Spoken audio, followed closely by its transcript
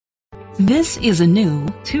This is a new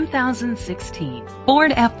 2016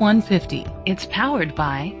 Ford F-150. It's powered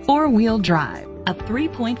by four-wheel drive, a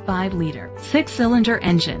 3.5-liter six-cylinder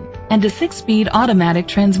engine, and a six-speed automatic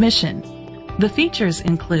transmission. The features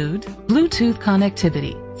include Bluetooth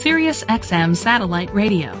connectivity, Sirius XM satellite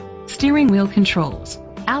radio, steering wheel controls,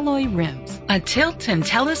 alloy rims, a tilt and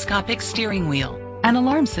telescopic steering wheel, an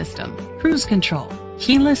alarm system, cruise control,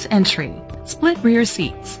 keyless entry, split rear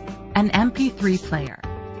seats, an MP3 player.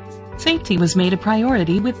 Safety was made a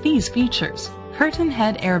priority with these features: curtain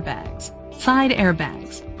head airbags, side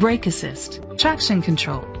airbags, brake assist, traction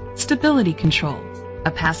control, stability control,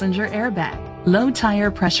 a passenger airbag, low tire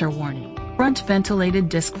pressure warning, front ventilated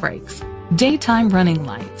disc brakes, daytime running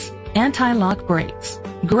lights, anti-lock brakes.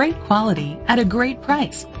 Great quality at a great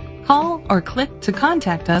price. Call or click to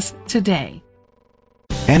contact us today.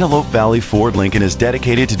 Antelope Valley Ford Lincoln is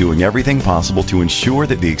dedicated to doing everything possible to ensure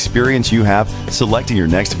that the experience you have selecting your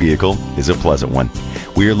next vehicle is a pleasant one.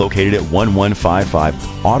 We are located at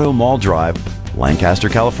 1155 Auto Mall Drive, Lancaster,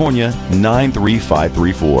 California,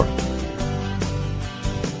 93534.